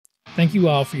Thank you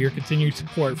all for your continued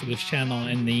support for this channel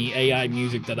and the AI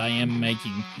music that I am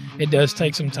making. It does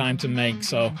take some time to make,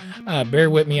 so bear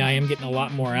with me. I am getting a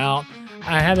lot more out.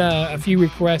 I had a few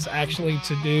requests actually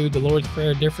to do the Lord's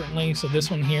Prayer differently, so this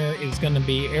one here is going to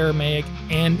be Aramaic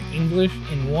and English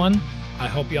in one. I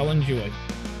hope y'all enjoy.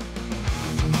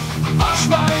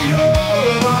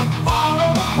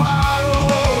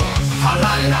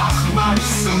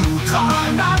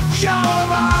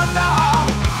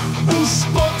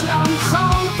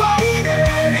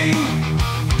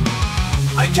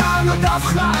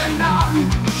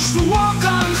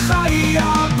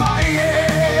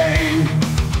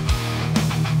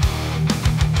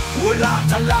 Wala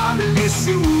talang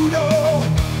lisuno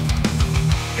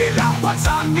Ilapat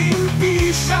sa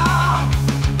nimbisya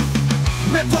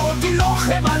Metodi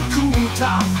lochem al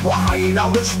kunta Wahay na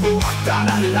wisbukta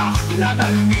na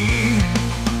lachnanani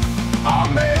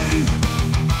Amen.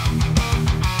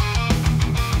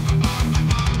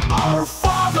 Our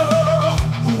Father,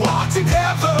 who art in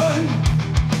heaven,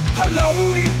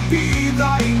 hallowed be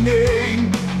thy name.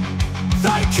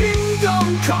 Thy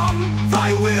kingdom come,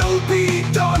 thy will be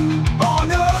done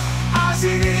on earth as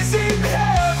it is in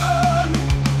heaven.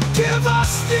 Give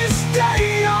us this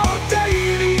day our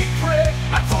daily bread,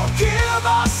 and forgive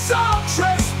us our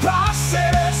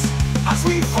trespasses, as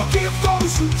we forgive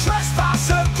those who trespass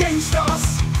against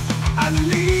us. And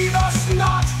lead us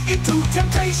not into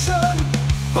temptation,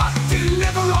 but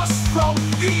deliver us from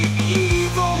the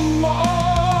evil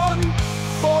one.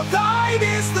 For thine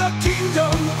is the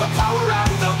kingdom, the power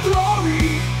and the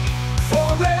glory,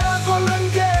 forever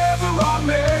and ever.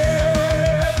 Amen.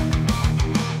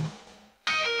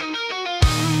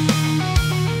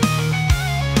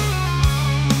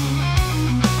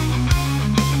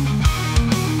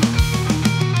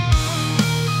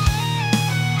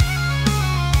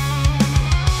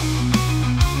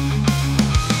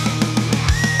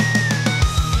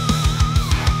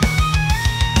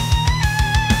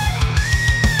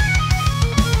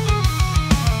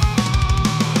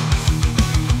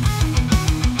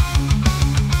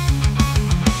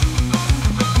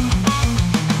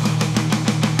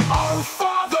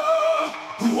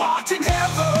 In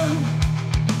heaven,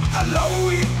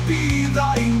 hallowed be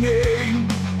thy name.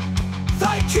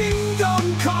 Thy kingdom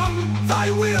come, thy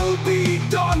will be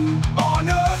done on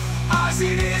earth as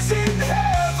it is in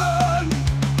heaven.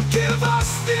 Give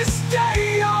us this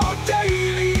day our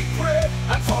daily bread,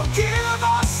 and forgive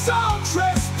us our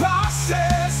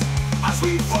trespasses, as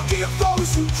we forgive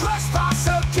those who trespass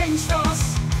against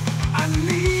us. And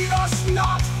lead us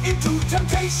not into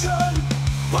temptation,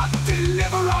 but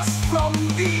deliver us from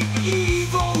the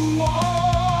evil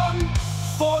one.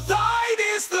 For thine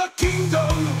is the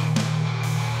kingdom,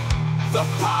 the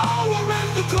power and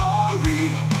the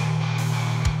glory,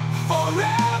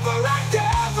 forever and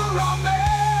ever.